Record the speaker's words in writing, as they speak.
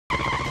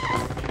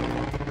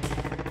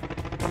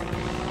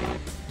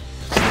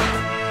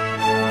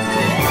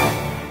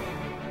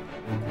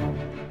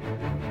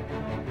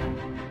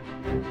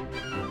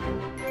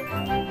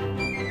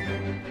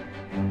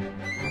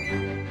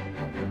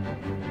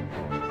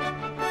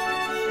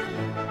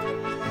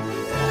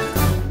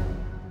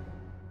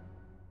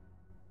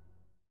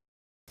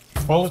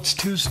Well, it's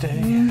Tuesday,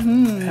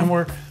 and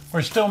we're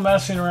still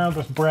messing around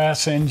with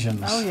brass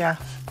engines. Oh, yeah.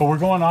 But we're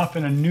going off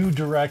in a new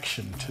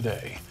direction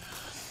today.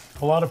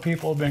 A lot of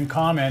people have been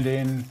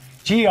commenting,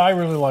 gee, I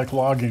really like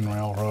logging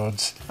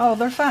railroads. Oh,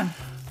 they're fun.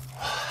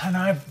 And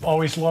I've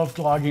always loved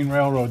logging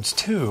railroads,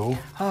 too.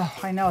 Oh,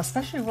 I know,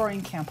 especially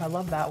Roaring Camp. I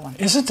love that one.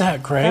 Isn't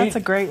that great? That's a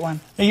great one.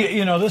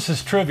 You know, this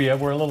is trivia.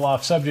 We're a little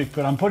off subject,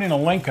 but I'm putting a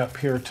link up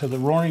here to the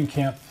Roaring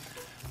Camp.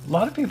 A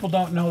lot of people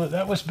don't know that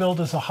that was built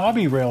as a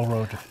hobby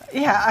railroad.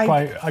 Yeah,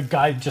 by a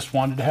guy just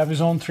wanted to have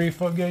his own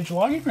 3-foot gauge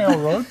logging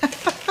railroad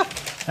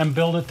and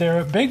build it there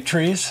at Big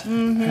Trees.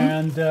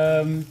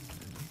 And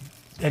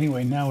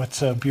anyway, now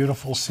it's a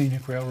beautiful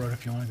scenic railroad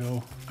if you want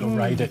to go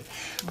ride it.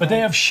 But they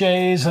have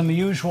shays and the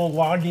usual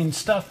logging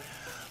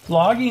stuff.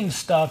 Logging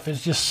stuff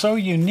is just so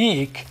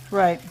unique,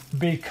 right?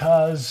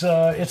 Because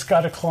it's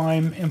got to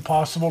climb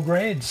impossible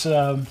grades.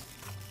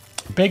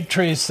 Big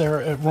Trees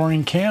there at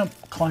Roaring Camp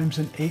climbs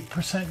an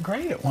 8%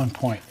 grade at one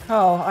point.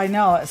 Oh, I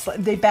know. It's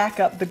like they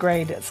back up the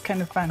grade. It's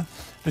kind of fun.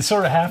 They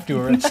sort of have to,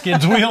 or it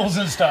skids wheels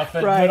and stuff,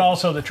 but, right. but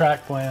also the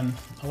track plan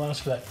allows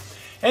for that.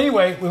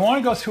 Anyway, we want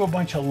to go through a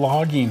bunch of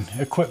logging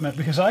equipment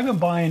because I've been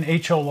buying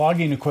HO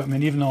logging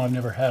equipment even though I've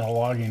never had a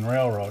logging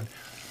railroad.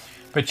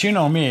 But you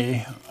know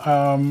me,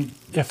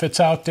 if it's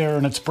out there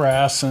and it's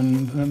brass,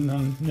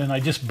 and I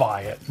just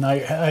buy it. And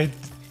I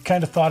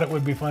kind of thought it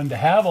would be fun to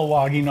have a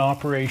logging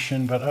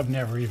operation, but I've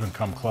never even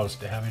come close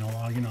to having a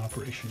logging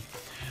operation.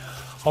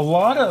 A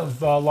lot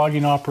of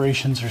logging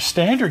operations are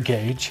standard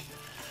gauge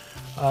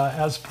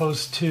as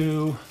opposed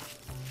to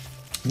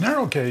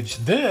narrow gauge.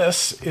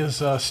 This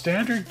is a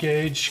standard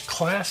gauge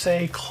Class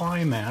A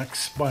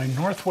Climax by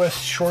Northwest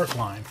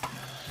Shortline.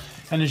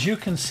 And as you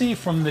can see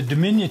from the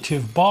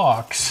diminutive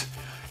box,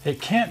 it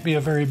can't be a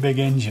very big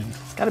engine.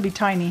 It's got to be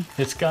tiny.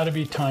 It's got to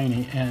be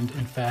tiny, and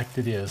in fact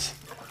it is.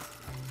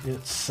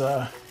 It's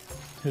a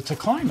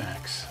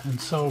Climax,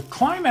 and so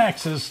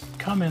Climaxes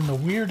come in the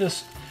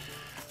weirdest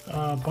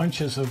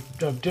bunches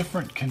of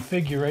different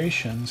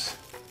configurations,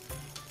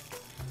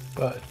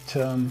 but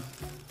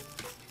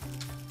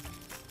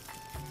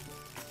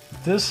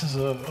this is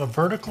a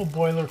vertical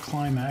boiler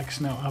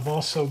Climax. Now I've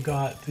also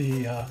got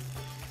the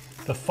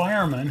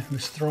fireman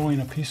who's throwing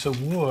a piece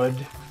of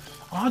wood.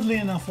 Oddly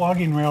enough,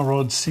 logging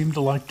railroads seem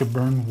to like to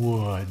burn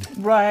wood.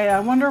 Right,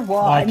 I wonder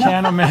why. I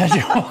can't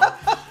imagine.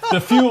 The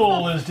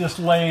fuel is just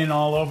laying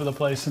all over the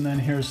place, and then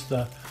here's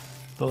the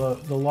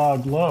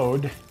log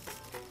load,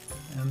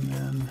 and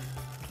then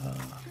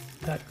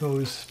that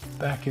goes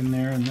back in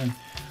there, and then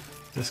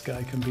this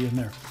guy can be in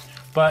there.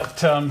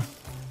 But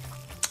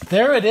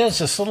there it is,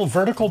 this little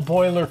vertical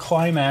boiler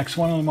Climax,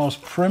 one of the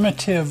most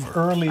primitive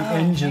early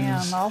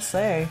engines I'll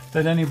say.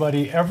 that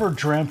anybody ever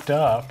dreamt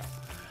up.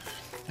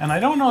 And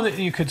I don't know that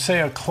you could say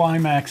a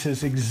Climax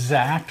is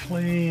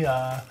exactly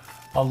a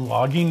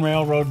logging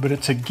railroad, but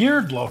it's a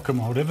geared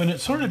locomotive, and it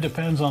sort of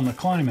depends on the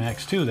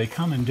Climax too. They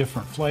come in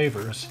different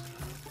flavors.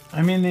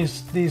 I mean,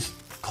 these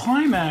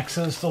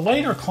Climaxes, the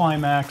later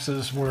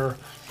Climaxes were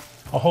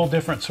a whole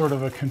different sort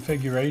of a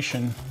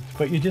configuration,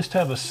 but you just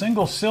have a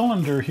single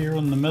cylinder here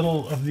in the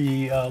middle of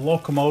the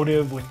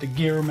locomotive with the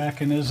gear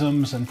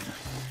mechanisms, and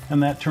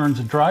that turns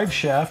a drive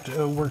shaft.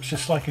 Works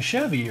just like a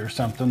Chevy or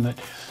something, that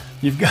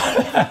you've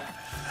got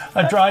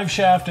a drive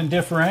shaft and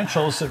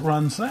differentials that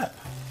runs that.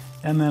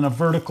 And then a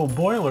vertical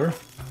boiler.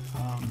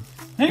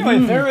 Anyway,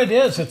 there it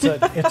is. It's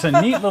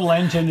a neat little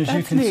engine. As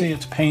you can see,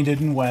 it's painted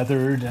and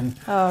weathered and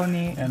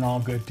and all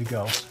good to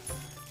go.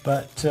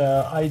 But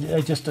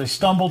I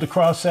stumbled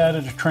across that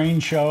at a train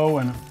show,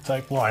 and it's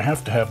like, well, I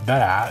have to have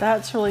that.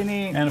 That's really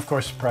neat. And of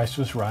course, the price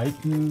was right,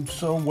 and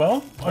so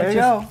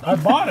I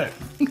bought it.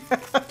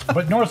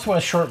 But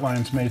Northwest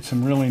Shortline's made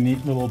some really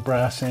neat little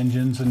brass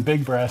engines and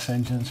big brass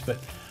engines, but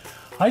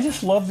I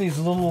just love these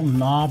little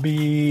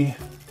knobby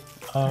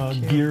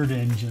geared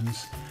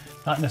engines.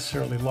 Not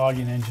necessarily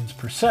logging engines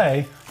per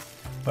se,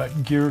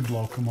 but geared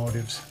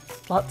locomotives.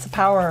 Lots of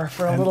power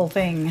for a little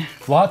thing.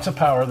 Lots of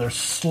power. They're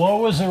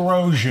slow as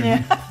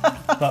erosion,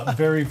 but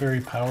very, very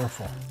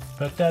powerful.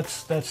 But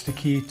that's the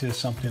key to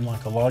something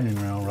like a logging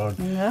railroad.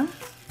 Yeah.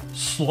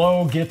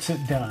 Slow gets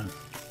it done.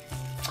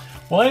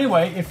 Well,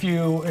 anyway, if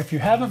you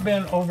haven't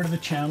been over to the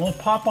channel,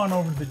 pop on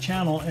over to the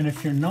channel, and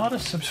if you're not a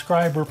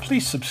subscriber,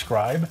 please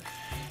subscribe.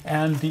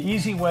 And the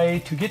easy way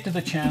to get to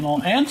the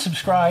channel and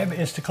subscribe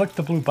is to click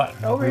the blue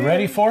button. Are we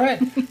ready for it?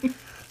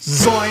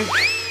 Zoink!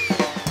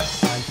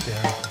 Right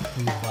there, the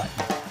blue button.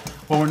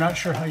 Well, we're not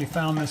sure how you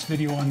found this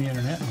video on the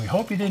internet, and we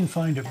hope you didn't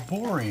find it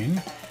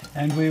boring.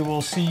 And we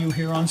will see you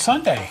here on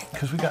Sunday,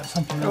 because we got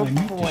something really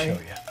neat to show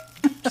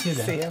you. See you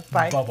then. See you.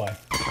 Bye. Bye-bye.